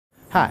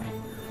Hi,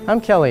 I'm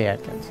Kelley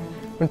Atkins.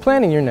 When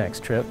planning your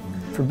next trip,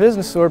 for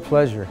business or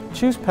pleasure,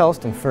 choose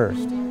Pellston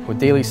first. With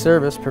daily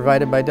service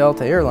provided by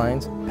Delta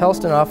Airlines,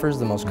 Pellston offers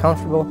the most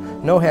comfortable,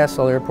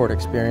 no-hassle airport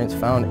experience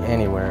found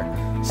anywhere.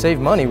 Save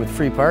money with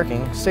free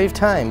parking, save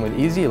time with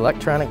easy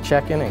electronic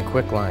check-in and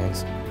quick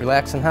lines.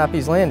 Relax in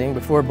Hoppy's Landing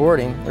before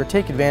boarding, or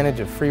take advantage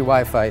of free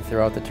Wi-Fi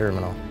throughout the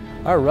terminal.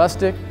 Our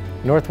rustic,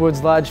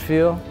 Northwoods Lodge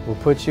feel will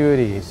put you at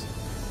ease.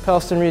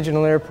 Pellston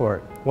Regional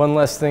Airport, one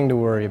less thing to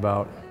worry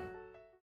about.